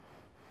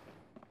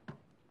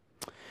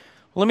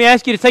Let me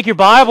ask you to take your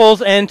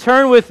Bibles and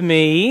turn with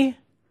me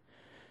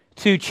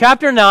to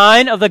chapter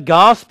 9 of the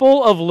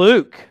Gospel of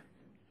Luke.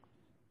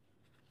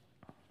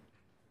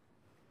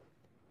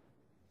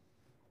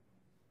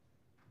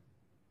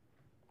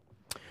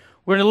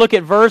 We're going to look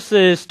at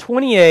verses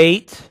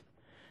 28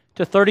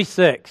 to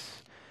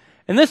 36.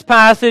 And this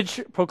passage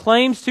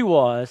proclaims to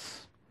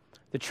us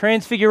the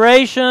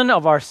transfiguration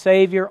of our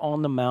Savior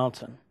on the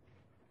mountain.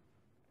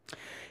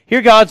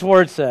 Here God's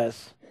Word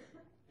says,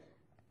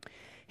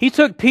 "He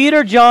took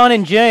Peter, John,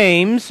 and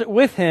James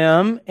with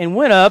him and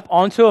went up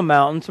onto a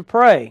mountain to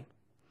pray.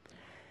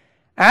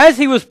 As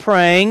he was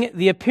praying,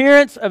 the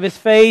appearance of his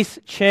face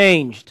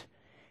changed,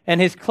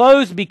 and his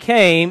clothes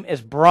became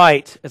as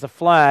bright as a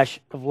flash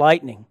of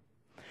lightning.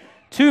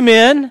 Two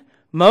men,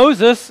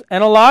 Moses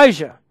and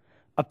Elijah,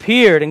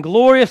 appeared in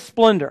glorious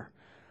splendor,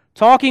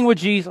 talking with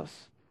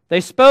Jesus.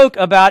 They spoke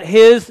about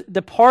his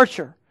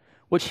departure,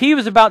 which he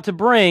was about to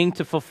bring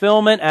to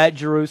fulfillment at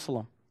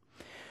Jerusalem.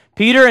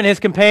 Peter and his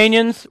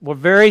companions were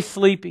very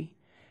sleepy,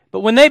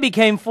 but when they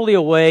became fully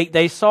awake,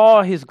 they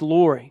saw his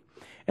glory,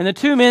 and the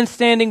two men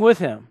standing with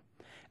him.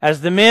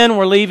 As the men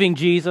were leaving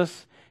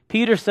Jesus,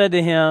 Peter said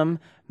to him,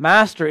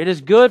 'Master, it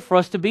is good for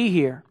us to be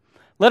here.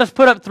 Let us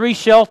put up 3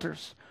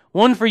 shelters,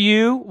 one for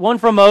you, one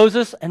for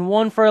Moses, and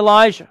one for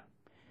Elijah.'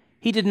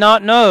 He did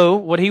not know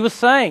what he was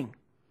saying.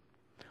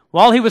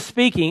 While he was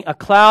speaking, a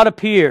cloud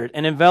appeared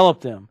and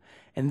enveloped them,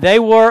 and they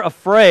were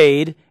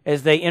afraid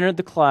as they entered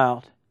the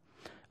cloud.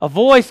 A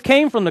voice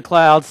came from the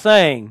cloud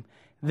saying,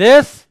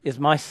 'This is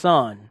my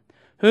Son,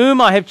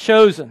 whom I have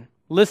chosen.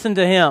 Listen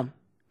to him.'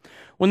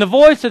 When the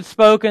voice had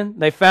spoken,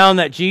 they found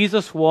that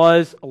Jesus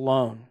was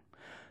alone.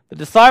 The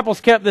disciples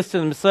kept this to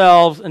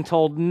themselves and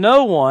told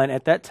no one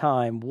at that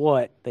time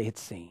what they had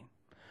seen."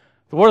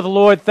 The word of the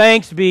Lord.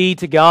 Thanks be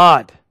to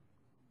God.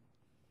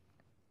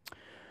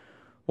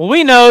 Well,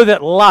 we know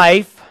that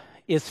life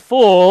is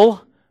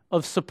full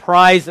of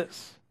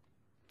surprises.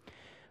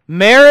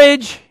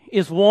 Marriage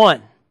is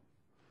one.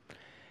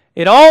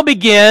 It all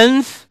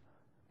begins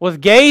with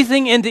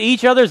gazing into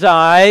each other's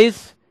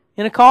eyes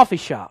in a coffee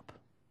shop,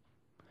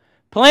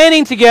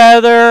 planning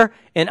together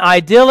an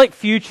idyllic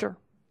future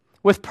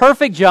with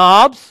perfect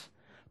jobs,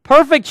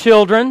 perfect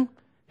children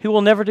who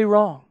will never do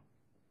wrong,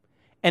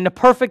 and a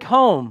perfect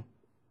home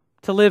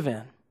to live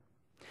in.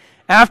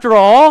 After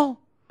all,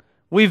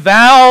 we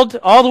vowed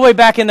all the way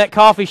back in that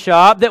coffee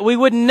shop that we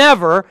would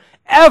never,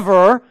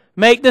 ever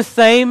make the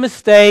same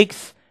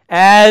mistakes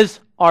as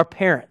our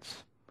parents.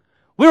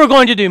 We were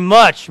going to do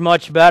much,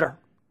 much better.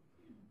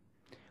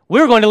 We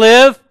were going to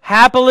live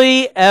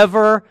happily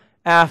ever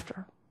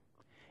after.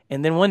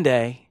 And then one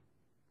day,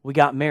 we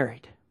got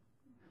married.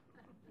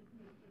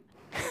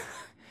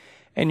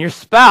 And your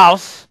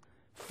spouse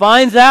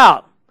finds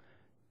out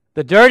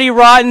the dirty,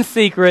 rotten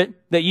secret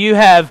that you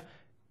have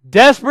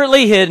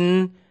desperately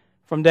hidden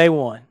from day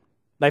one.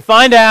 They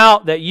find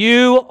out that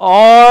you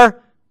are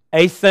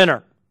a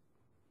sinner.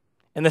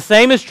 And the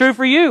same is true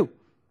for you.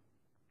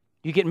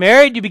 You get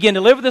married, you begin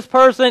to live with this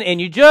person,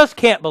 and you just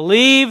can't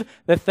believe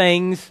the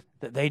things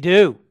that they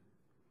do.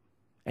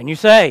 And you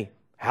say,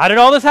 how did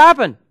all this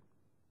happen?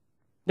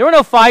 There were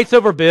no fights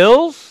over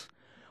bills,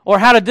 or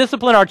how to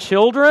discipline our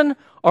children,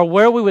 or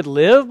where we would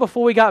live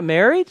before we got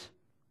married.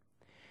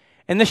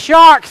 And the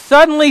shock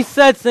suddenly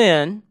sets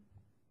in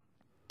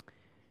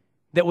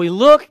that we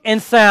look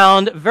and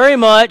sound very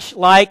much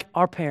like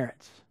our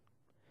parents.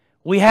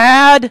 We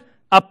had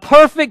a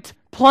perfect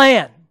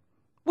plan.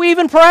 We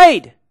even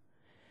prayed.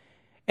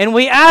 And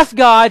we asked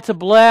God to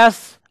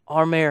bless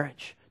our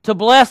marriage, to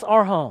bless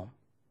our home.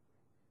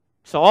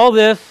 So all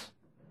this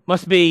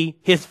must be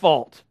His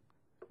fault.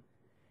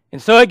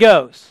 And so it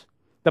goes.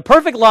 The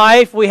perfect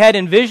life we had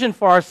envisioned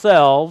for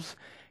ourselves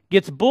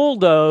gets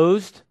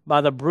bulldozed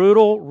by the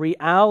brutal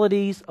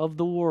realities of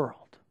the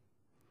world.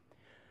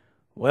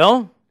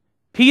 Well,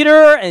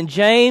 Peter and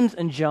James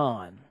and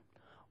John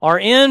are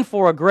in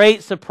for a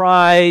great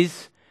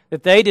surprise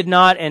that they did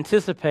not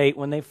anticipate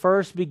when they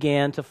first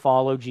began to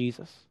follow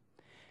Jesus.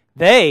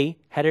 They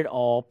had it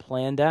all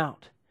planned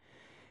out.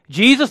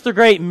 Jesus, the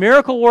great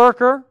miracle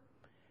worker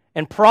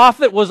and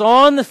prophet, was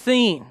on the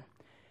scene,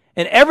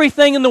 and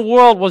everything in the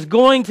world was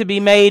going to be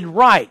made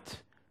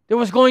right. There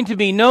was going to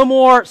be no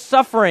more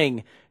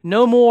suffering,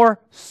 no more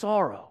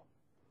sorrow.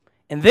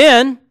 And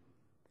then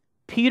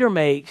Peter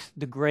makes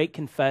the great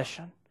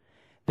confession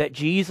that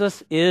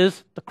Jesus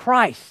is the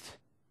Christ.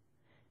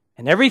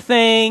 And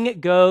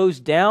everything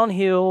goes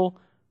downhill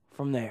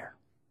from there.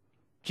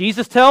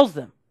 Jesus tells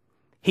them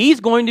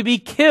He's going to be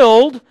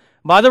killed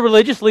by the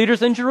religious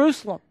leaders in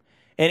Jerusalem.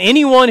 And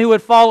anyone who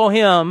would follow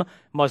Him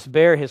must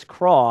bear His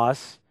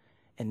cross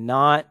and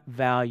not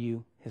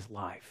value His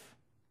life.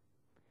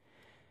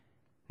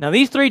 Now,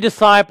 these 3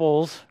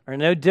 disciples are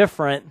no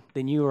different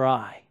than you or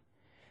I.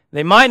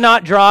 They might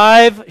not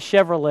drive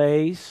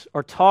Chevrolets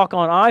or talk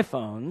on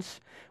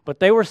iPhones, but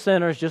they were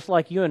sinners just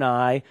like you and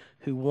I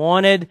who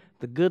wanted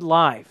the good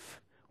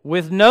life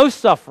with no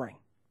suffering.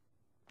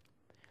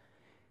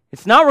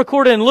 It's not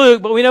recorded in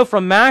Luke, but we know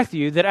from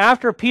Matthew that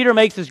after Peter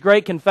makes his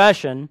great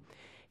confession,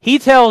 he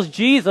tells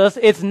Jesus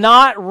it's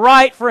not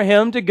right for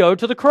him to go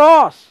to the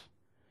cross.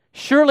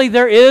 Surely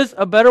there is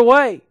a better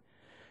way.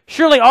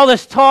 Surely all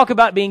this talk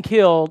about being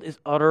killed is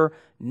utter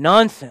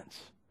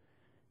nonsense.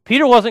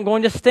 Peter wasn't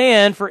going to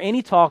stand for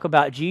any talk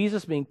about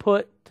Jesus being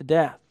put to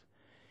death.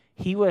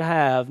 He would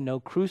have no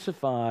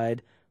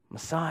crucified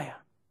Messiah.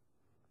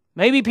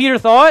 Maybe Peter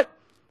thought,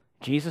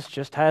 Jesus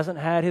just hasn't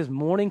had his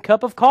morning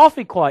cup of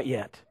coffee quite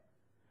yet.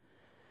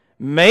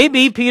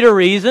 Maybe Peter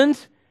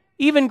reasoned,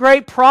 even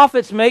great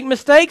prophets make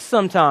mistakes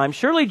sometimes.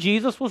 Surely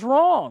Jesus was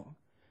wrong.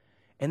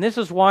 And this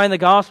is why in the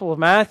Gospel of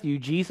Matthew,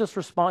 Jesus'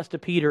 response to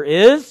Peter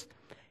is,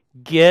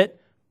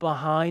 "Get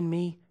behind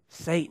me,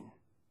 Satan."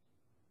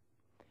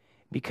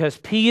 Because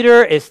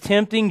Peter is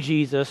tempting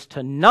Jesus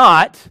to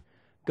not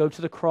go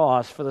to the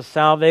cross for the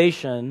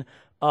salvation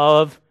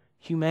of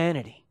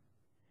humanity.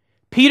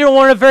 Peter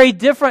wanted a very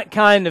different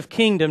kind of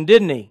kingdom,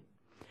 didn't he?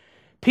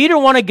 Peter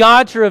wanted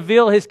God to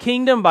reveal his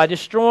kingdom by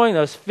destroying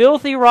those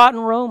filthy, rotten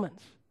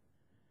Romans.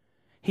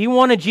 He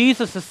wanted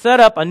Jesus to set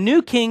up a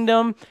new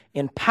kingdom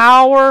in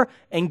power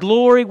and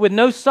glory with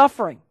no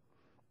suffering.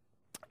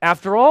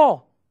 After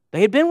all,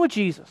 they had been with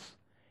Jesus.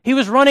 He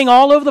was running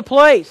all over the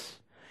place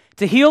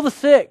to heal the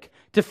sick,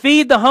 to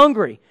feed the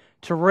hungry,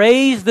 to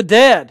raise the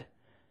dead.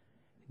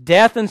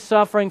 Death and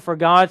suffering for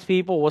God's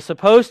people was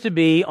supposed to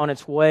be on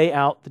its way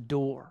out the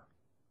door.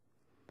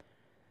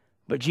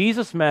 But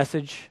Jesus'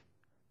 message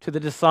to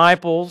the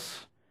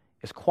disciples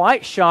is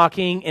quite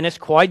shocking and it's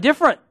quite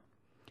different.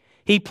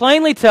 He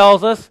plainly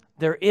tells us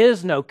there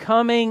is no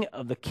coming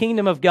of the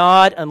kingdom of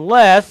God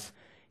unless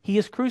he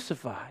is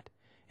crucified.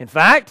 In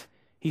fact,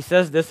 he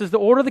says this is the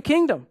order of the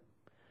kingdom.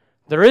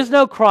 There is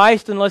no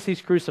Christ unless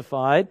he's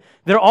crucified.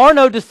 There are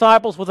no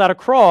disciples without a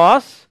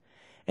cross.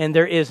 And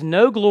there is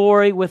no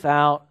glory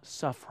without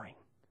suffering.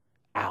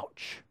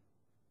 Ouch.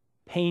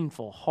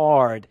 Painful,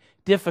 hard,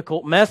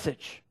 difficult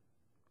message.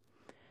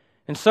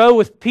 And so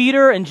with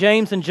Peter and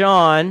James and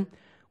John,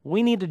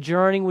 we need to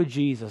journey with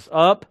Jesus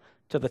up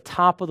to the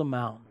top of the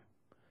mountain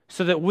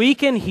so that we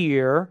can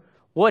hear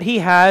what he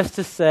has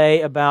to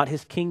say about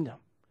his kingdom.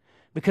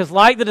 Because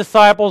like the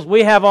disciples,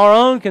 we have our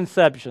own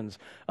conceptions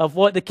of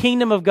what the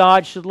kingdom of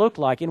God should look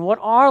like and what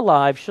our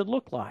lives should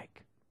look like.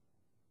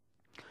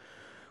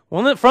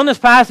 Well, from this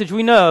passage,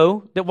 we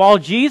know that while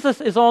Jesus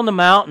is on the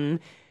mountain,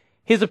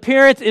 his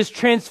appearance is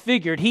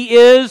transfigured. He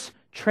is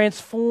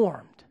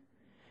transformed.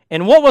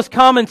 And what was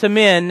common to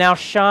men now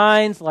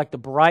shines like the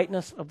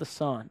brightness of the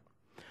sun.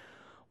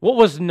 What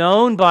was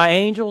known by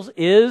angels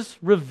is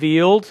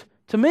revealed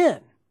to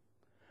men.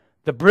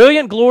 The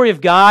brilliant glory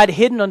of God,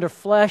 hidden under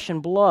flesh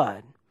and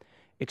blood,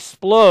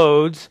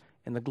 explodes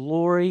in the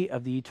glory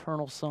of the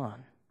eternal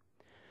Son.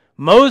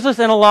 Moses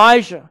and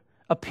Elijah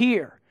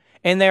appear,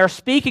 and they are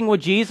speaking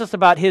with Jesus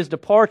about his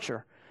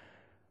departure.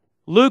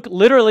 Luke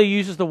literally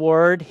uses the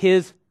word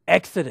his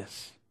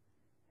exodus,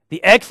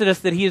 the exodus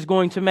that he is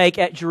going to make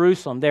at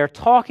Jerusalem. They are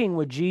talking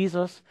with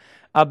Jesus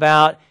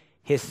about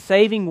his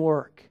saving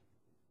work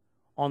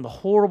on the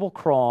horrible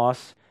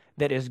cross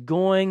that is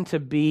going to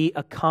be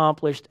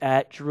accomplished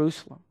at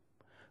Jerusalem.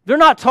 They're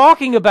not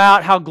talking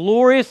about how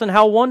glorious and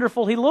how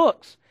wonderful he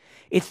looks.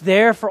 It's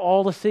there for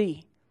all to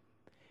see.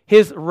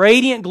 His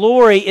radiant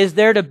glory is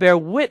there to bear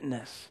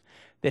witness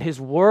that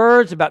his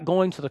words about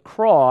going to the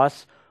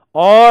cross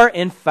are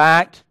in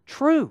fact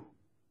true.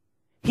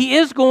 He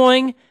is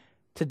going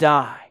to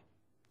die.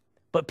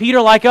 But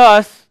Peter, like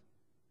us,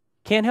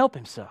 can't help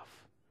himself.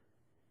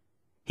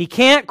 He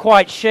can't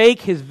quite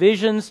shake his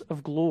visions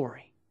of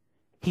glory.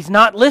 He's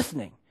not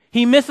listening.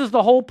 He misses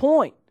the whole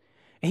point.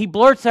 And he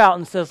blurts out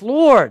and says,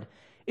 "Lord,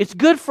 it's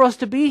good for us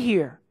to be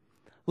here.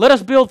 Let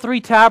us build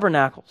 3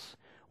 tabernacles.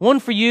 One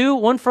for you,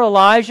 one for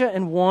Elijah,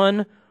 and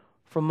one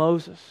for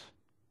Moses."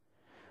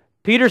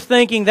 Peter's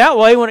thinking that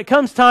way, when it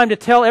comes time to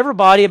tell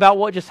everybody about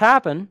what just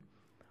happened,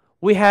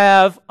 we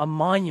have a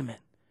monument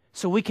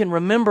so we can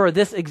remember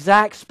this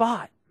exact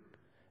spot.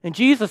 And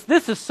Jesus,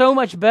 this is so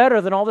much better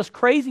than all this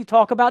crazy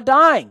talk about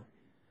dying.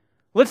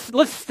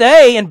 Let's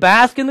stay and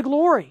bask in the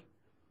glory.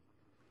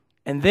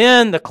 And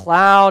then the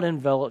cloud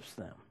envelops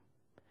them.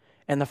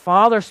 And the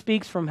Father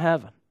speaks from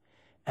heaven.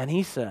 And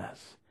he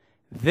says,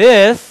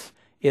 "This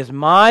is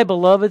my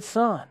beloved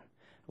Son.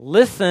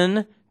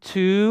 Listen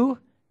to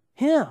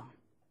him."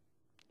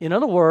 In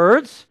other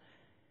words,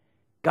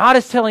 God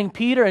is telling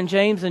Peter and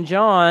James and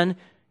John,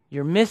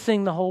 you're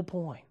missing the whole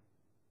point.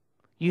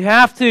 You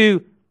have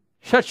to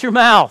shut your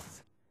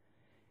mouth.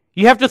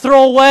 You have to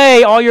throw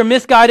away all your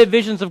misguided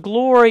visions of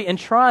glory and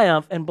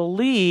triumph and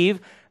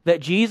believe that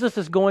Jesus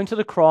is going to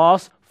the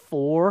cross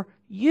for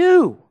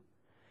you.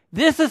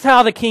 This is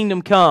how the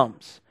kingdom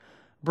comes,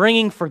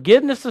 bringing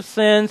forgiveness of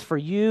sins for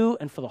you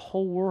and for the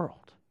whole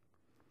world.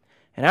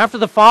 And after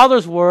the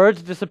Father's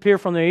words disappear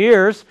from their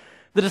ears,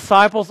 the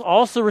disciples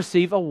also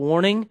receive a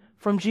warning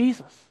from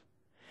Jesus.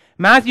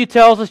 Matthew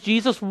tells us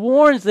Jesus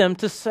warns them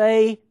to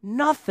say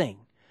nothing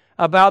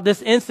about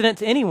this incident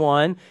to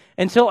anyone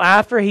until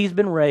after he's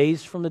been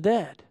raised from the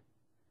dead.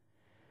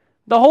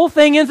 The whole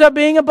thing ends up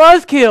being a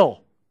buzzkill,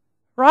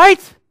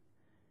 right?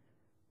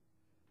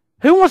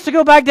 Who wants to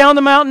go back down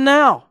the mountain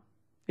now?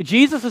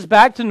 Jesus is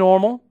back to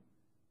normal.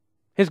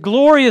 His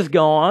glory is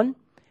gone.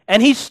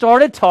 And he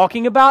started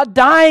talking about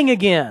dying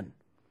again.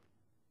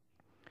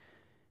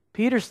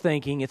 Peter's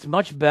thinking it's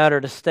much better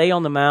to stay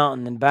on the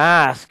mountain and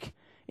bask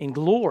in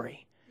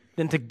glory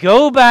than to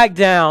go back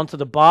down to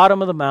the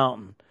bottom of the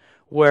mountain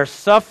where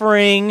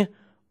suffering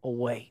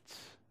awaits.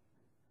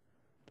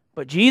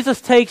 But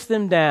Jesus takes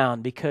them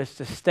down because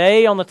to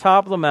stay on the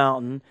top of the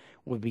mountain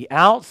would be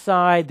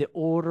outside the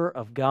order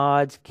of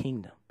God's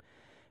kingdom.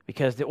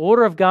 Because the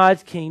order of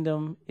God's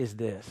kingdom is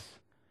this: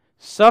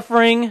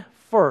 suffering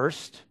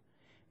first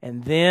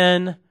and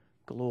then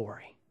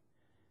glory.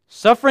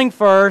 Suffering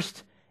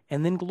first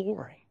and then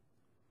glory.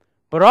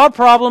 But our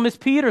problem is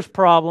Peter's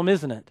problem,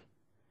 isn't it?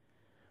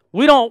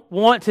 We don't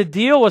want to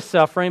deal with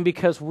suffering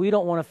because we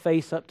don't want to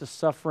face up to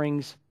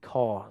suffering's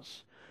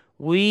cause.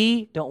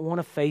 We don't want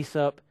to face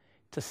up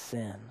to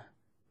sin.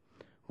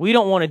 We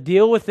don't want to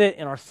deal with it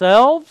in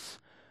ourselves.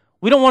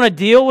 We don't want to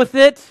deal with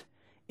it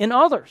in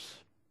others.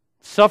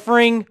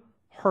 Suffering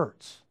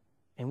hurts,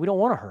 and we don't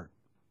want to hurt.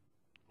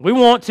 We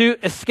want to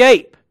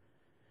escape.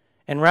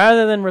 And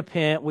rather than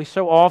repent, we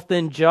so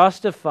often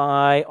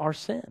justify our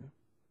sin.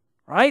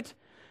 Right?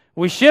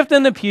 We shift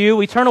in the pew,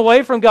 we turn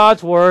away from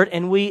God's word,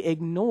 and we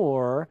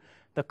ignore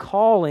the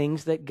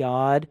callings that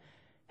God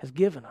has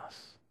given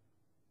us.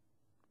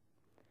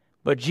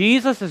 But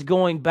Jesus is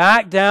going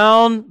back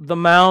down the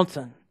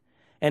mountain,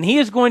 and he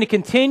is going to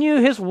continue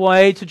his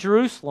way to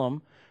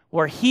Jerusalem,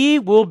 where he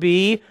will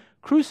be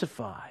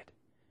crucified.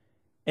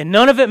 And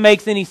none of it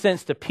makes any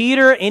sense to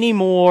Peter any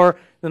more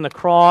than the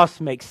cross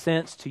makes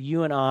sense to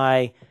you and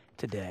I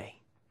today.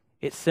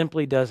 It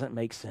simply doesn't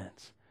make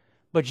sense.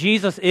 But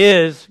Jesus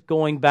is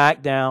going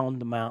back down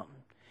the mountain.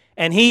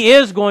 And he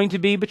is going to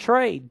be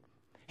betrayed.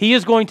 He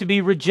is going to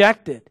be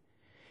rejected.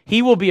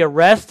 He will be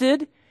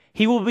arrested.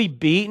 He will be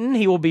beaten.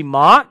 He will be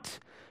mocked,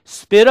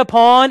 spit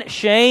upon,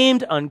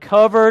 shamed,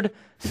 uncovered,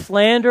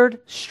 slandered,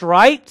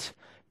 striped,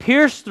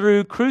 pierced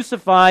through,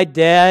 crucified,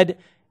 dead,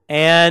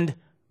 and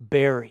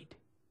buried.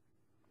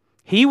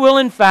 He will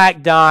in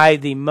fact die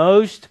the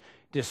most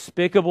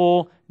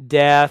despicable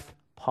death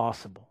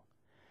possible.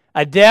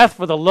 A death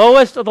for the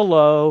lowest of the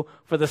low,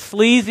 for the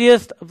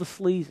sleaziest of the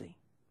sleazy.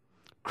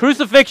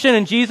 Crucifixion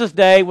in Jesus'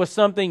 day was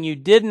something you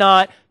did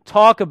not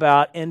talk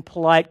about in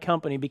polite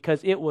company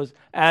because it was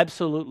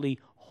absolutely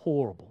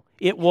horrible.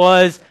 It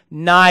was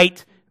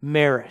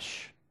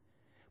nightmarish.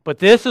 But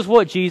this is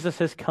what Jesus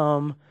has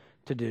come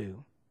to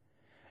do.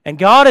 And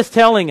God is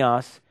telling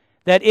us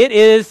that it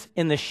is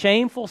in the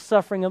shameful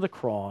suffering of the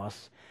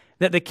cross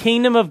that the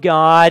kingdom of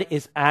God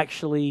is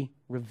actually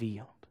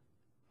revealed.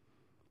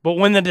 But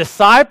when the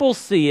disciples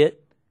see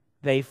it,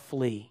 they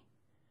flee.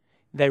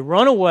 They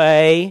run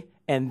away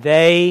and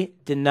they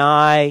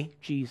deny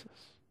Jesus.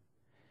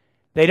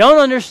 They don't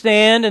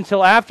understand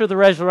until after the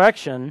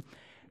resurrection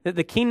that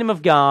the kingdom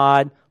of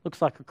God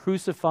looks like a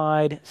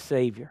crucified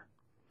Savior,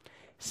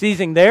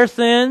 seizing their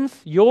sins,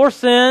 your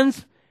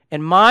sins,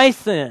 and my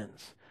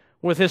sins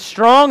with his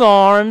strong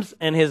arms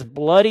and his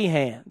bloody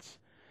hands,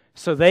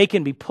 so they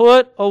can be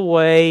put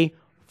away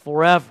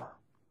forever.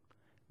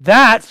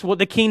 That's what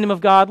the kingdom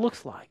of God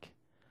looks like.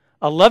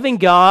 A loving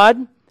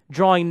God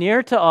drawing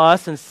near to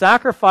us and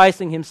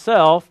sacrificing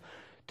himself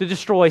to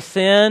destroy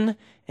sin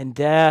and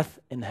death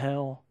and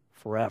hell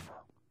forever.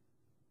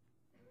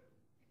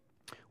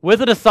 With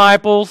the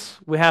disciples,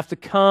 we have to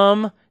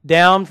come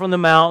down from the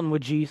mountain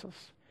with Jesus.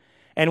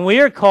 And we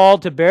are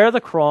called to bear the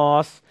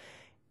cross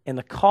and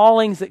the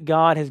callings that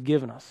God has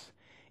given us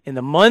in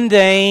the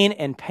mundane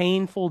and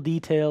painful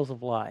details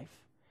of life.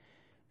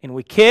 And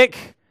we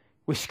kick,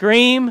 we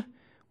scream,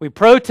 we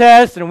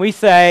protest, and we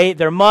say,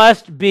 there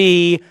must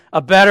be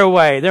a better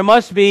way. There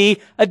must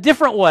be a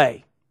different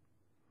way.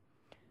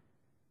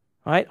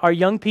 Right? Our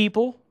young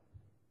people,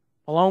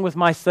 along with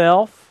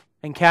myself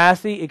and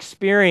Cassie,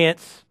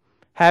 experience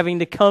having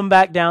to come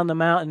back down the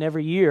mountain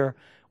every year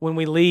when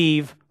we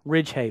leave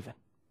Ridgehaven.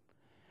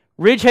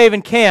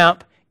 Ridgehaven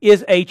Camp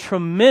is a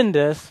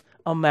tremendous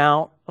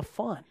amount of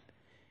fun.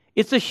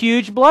 It's a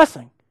huge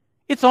blessing.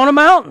 It's on a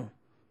mountain.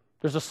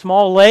 There's a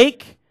small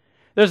lake.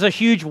 There's a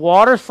huge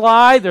water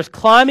slide. There's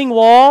climbing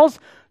walls.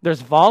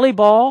 There's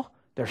volleyball.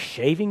 There's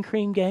shaving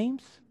cream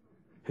games.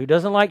 Who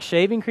doesn't like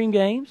shaving cream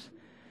games?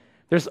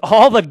 There's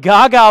all the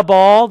gaga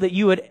ball that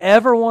you would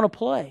ever want to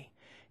play.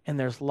 And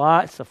there's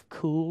lots of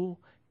cool,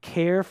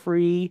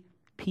 carefree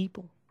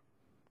people.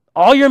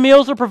 All your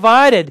meals are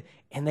provided,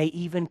 and they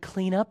even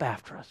clean up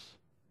after us.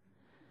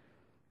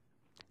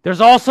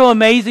 There's also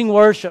amazing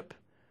worship.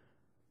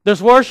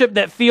 There's worship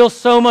that feels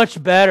so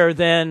much better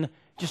than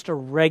just a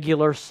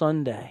regular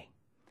Sunday.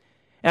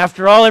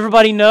 After all,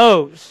 everybody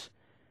knows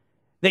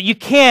that you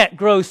can't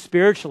grow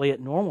spiritually at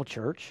normal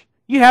church.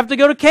 You have to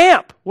go to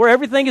camp where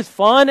everything is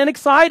fun and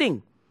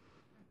exciting.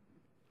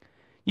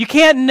 You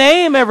can't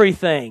name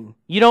everything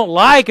you don't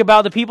like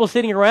about the people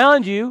sitting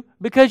around you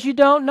because you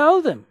don't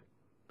know them.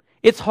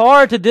 It's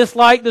hard to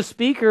dislike the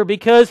speaker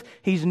because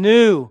he's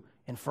new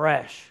and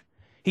fresh.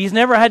 He's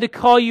never had to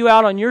call you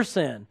out on your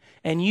sin,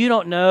 and you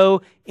don't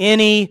know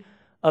any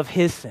of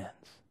his sins.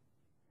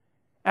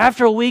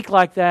 After a week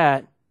like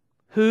that,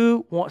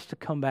 who wants to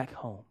come back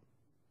home?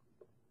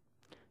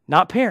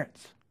 Not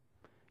parents.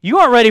 You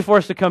aren't ready for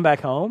us to come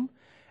back home.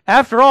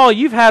 After all,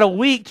 you've had a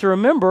week to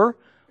remember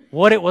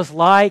what it was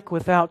like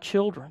without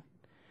children.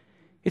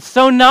 It's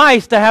so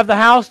nice to have the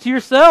house to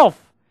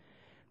yourself.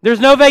 There's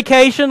no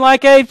vacation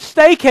like a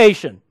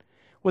staycation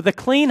with a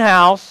clean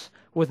house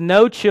with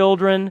no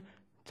children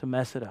to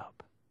mess it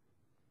up.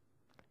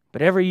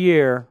 But every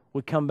year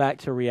we come back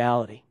to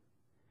reality.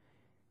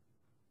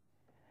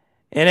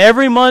 And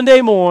every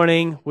Monday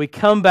morning we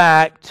come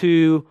back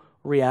to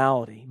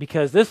reality,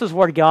 because this is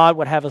where God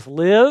would have us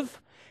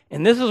live,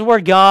 and this is where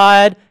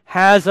God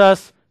has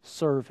us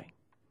serving.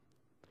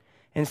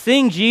 And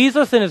seeing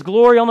Jesus in His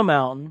glory on the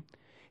mountain,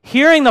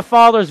 hearing the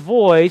Father's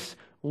voice,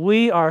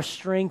 we are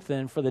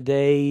strengthened for the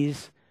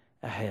days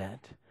ahead.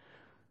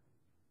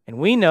 And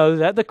we know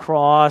that the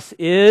cross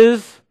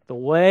is the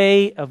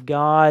way of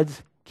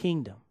God's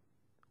kingdom.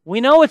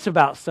 We know it's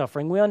about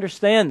suffering. We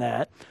understand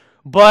that.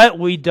 But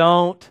we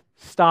don't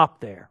stop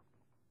there.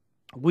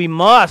 We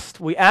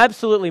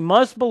absolutely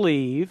must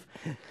believe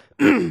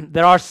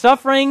that our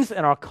sufferings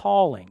and our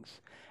callings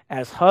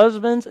as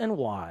husbands and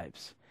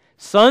wives,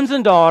 sons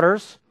and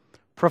daughters,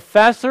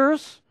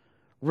 professors,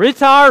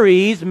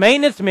 retirees,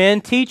 maintenance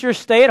men, teachers,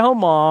 stay-at-home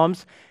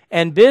moms,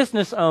 and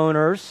business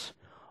owners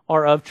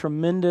are of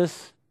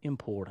tremendous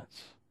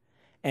importance.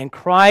 And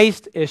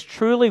Christ is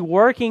truly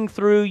working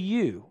through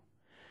you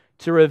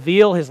to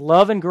reveal His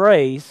love and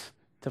grace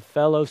to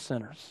fellow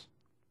sinners.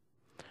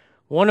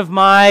 One of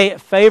my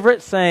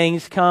favorite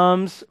sayings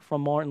comes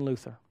from Martin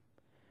Luther.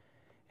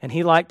 And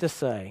he liked to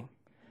say,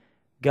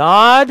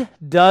 God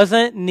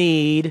doesn't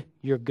need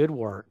your good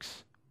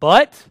works,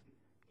 but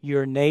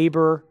your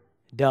neighbor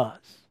does.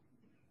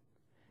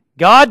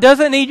 God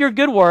doesn't need your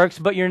good works,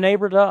 but your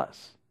neighbor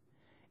does.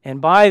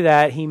 And by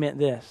that, he meant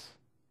this.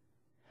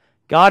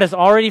 God has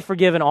already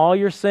forgiven all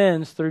your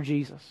sins through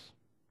Jesus.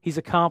 He's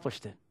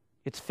accomplished it.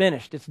 It's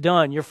finished. It's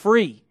done. You're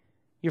free.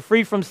 You're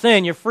free from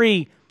sin. You're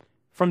free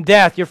from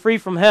death. You're free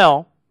from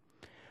hell.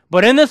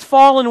 But in this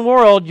fallen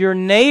world, your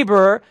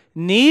neighbor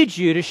needs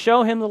you to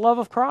show him the love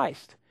of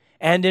Christ.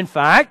 And in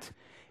fact,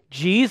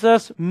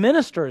 Jesus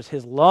ministers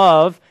His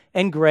love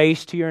and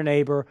grace to your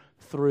neighbor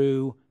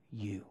through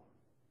you.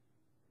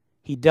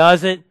 He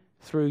does it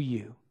through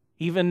you.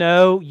 Even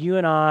though you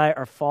and I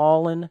are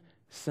fallen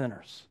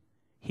sinners,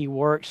 He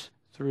works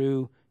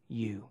through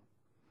you.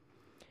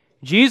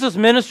 Jesus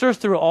ministers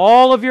through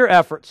all of your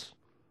efforts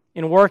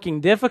in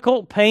working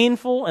difficult,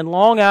 painful, and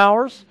long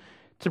hours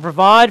to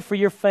provide for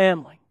your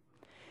family,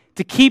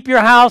 to keep your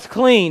house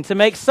clean, to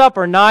make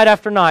supper night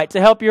after night,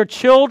 to help your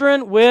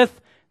children with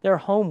their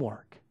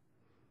homework.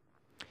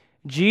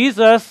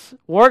 Jesus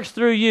works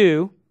through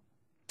you,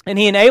 and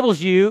He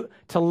enables you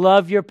to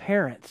love your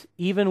parents,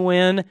 even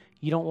when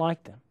you don't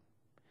like them,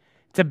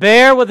 to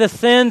bear with the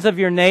sins of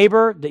your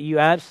neighbor that you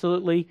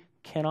absolutely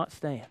cannot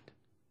stand,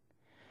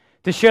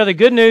 to share the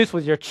good news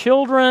with your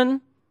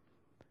children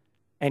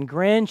and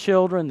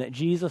grandchildren that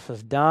Jesus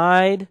has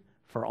died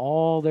for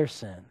all their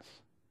sins.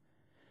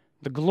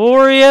 The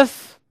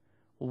glorious,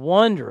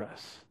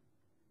 wondrous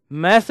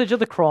message of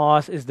the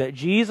cross is that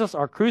Jesus,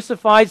 our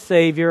crucified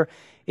Savior,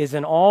 is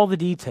in all the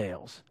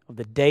details of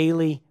the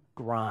daily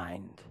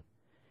grind,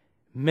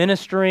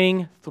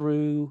 ministering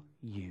through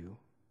you.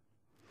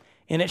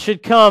 And it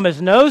should come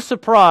as no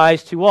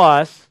surprise to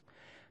us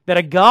that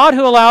a God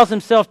who allows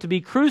Himself to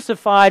be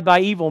crucified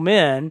by evil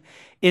men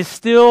is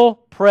still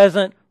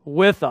present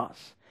with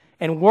us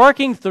and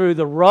working through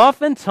the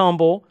rough and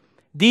tumble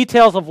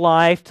details of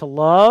life to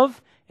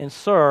love and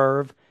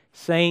serve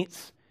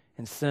saints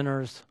and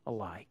sinners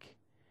alike.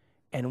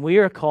 And we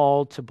are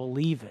called to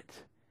believe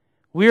it.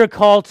 We are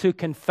called to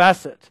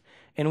confess it.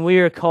 And we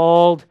are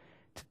called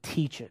to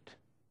teach it.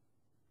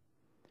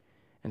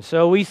 And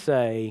so we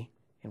say,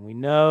 and we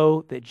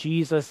know that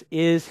Jesus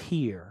is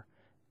here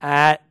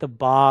at the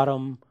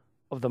bottom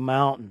of the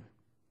mountain.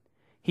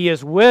 He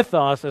is with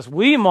us as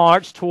we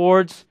march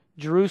towards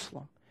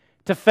Jerusalem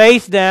to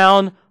face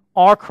down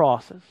our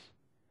crosses.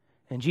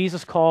 And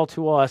Jesus' call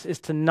to us is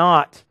to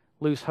not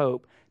lose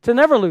hope, to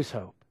never lose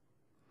hope.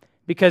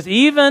 Because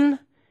even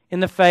in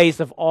the face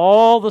of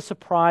all the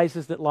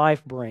surprises that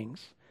life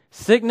brings,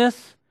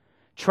 sickness,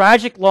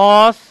 tragic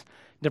loss,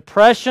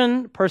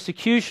 depression,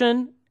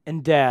 persecution,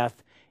 and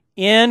death,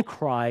 in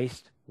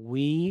Christ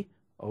we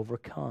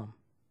overcome.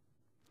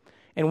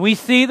 And we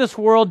see this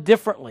world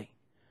differently.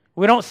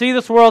 We don't see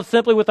this world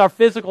simply with our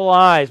physical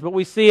eyes, but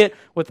we see it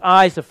with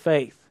eyes of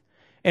faith.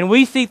 And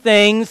we see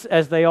things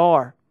as they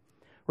are,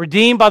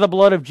 redeemed by the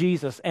blood of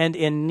Jesus and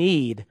in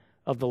need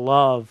of the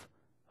love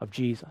of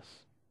Jesus.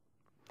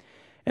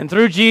 And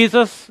through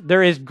Jesus,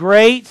 there is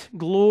great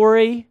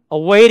glory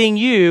awaiting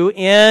you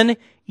in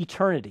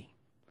eternity.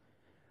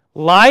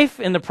 Life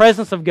in the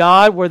presence of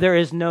God where there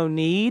is no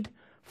need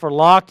for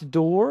locked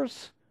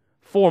doors,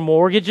 for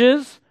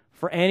mortgages,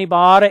 for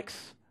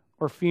antibiotics,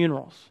 or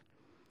funerals.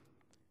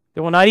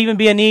 There will not even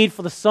be a need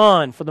for the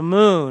sun, for the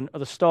moon, or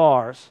the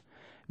stars,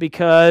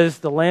 because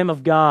the Lamb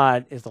of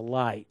God is the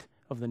light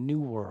of the new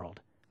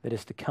world that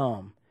is to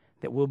come,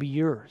 that will be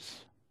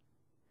yours.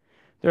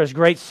 There is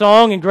great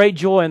song and great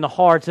joy in the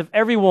hearts of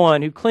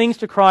everyone who clings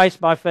to Christ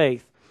by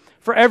faith,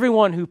 for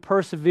everyone who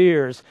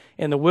perseveres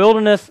in the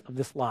wilderness of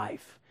this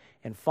life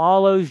and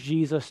follows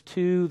Jesus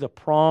to the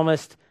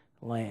promised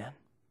land.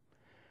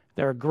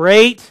 There are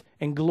great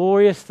and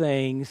glorious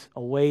things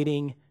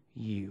awaiting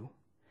you.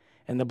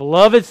 And the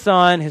beloved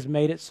Son has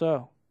made it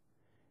so.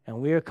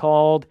 And we are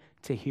called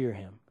to hear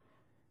him.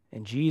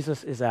 And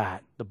Jesus is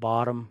at the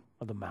bottom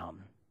of the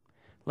mountain.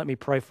 Let me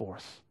pray for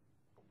us.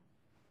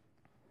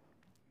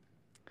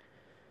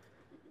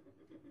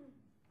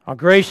 Our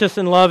gracious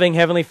and loving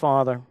Heavenly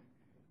Father,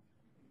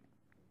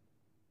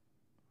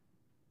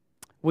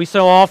 we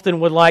so often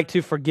would like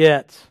to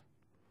forget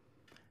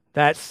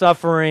that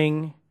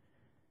suffering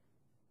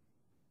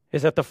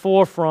is at the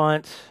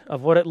forefront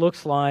of what it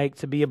looks like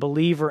to be a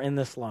believer in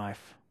this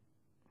life.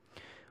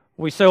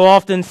 We so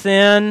often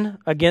sin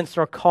against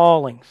our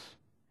callings,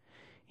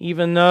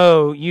 even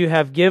though you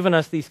have given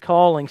us these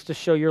callings to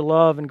show your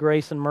love and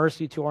grace and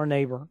mercy to our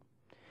neighbor.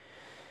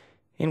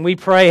 And we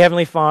pray,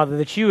 Heavenly Father,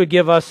 that you would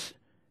give us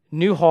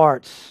new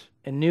hearts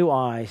and new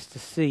eyes to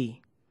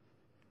see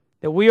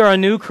that we are a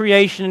new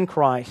creation in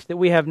Christ, that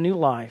we have new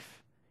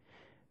life,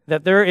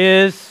 that there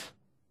is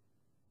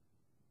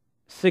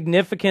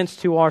significance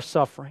to our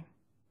suffering,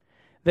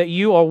 that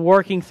you are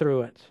working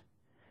through it,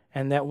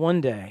 and that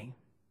one day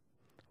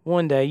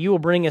you will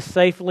bring us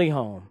safely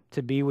home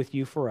to be with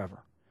you forever.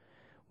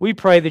 We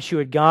pray that you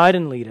would guide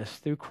and lead us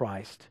through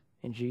Christ.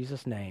 In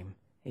Jesus' name,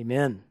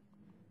 amen.